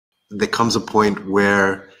there comes a point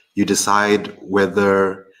where you decide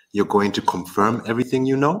whether you're going to confirm everything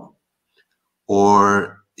you know,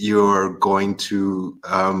 or you're going to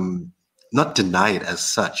not deny it as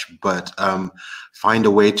such, but find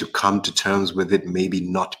a way to come to terms with it maybe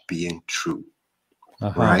not being true,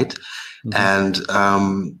 right? And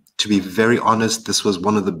to be very honest, this was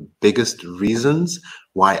one of the biggest reasons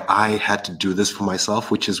why I had to do this for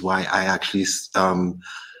myself, which is why I actually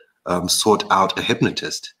sought out a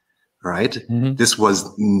hypnotist, right? This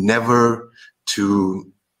was never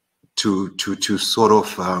to sort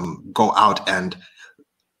of go out and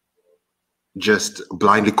just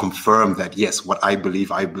blindly confirm that, yes, what I believe,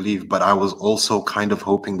 but I was also kind of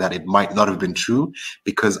hoping that it might not have been true,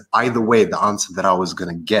 because either way, the answer that I was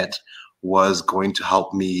going to get was going to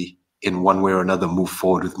help me in one way or another move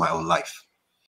forward with my own life.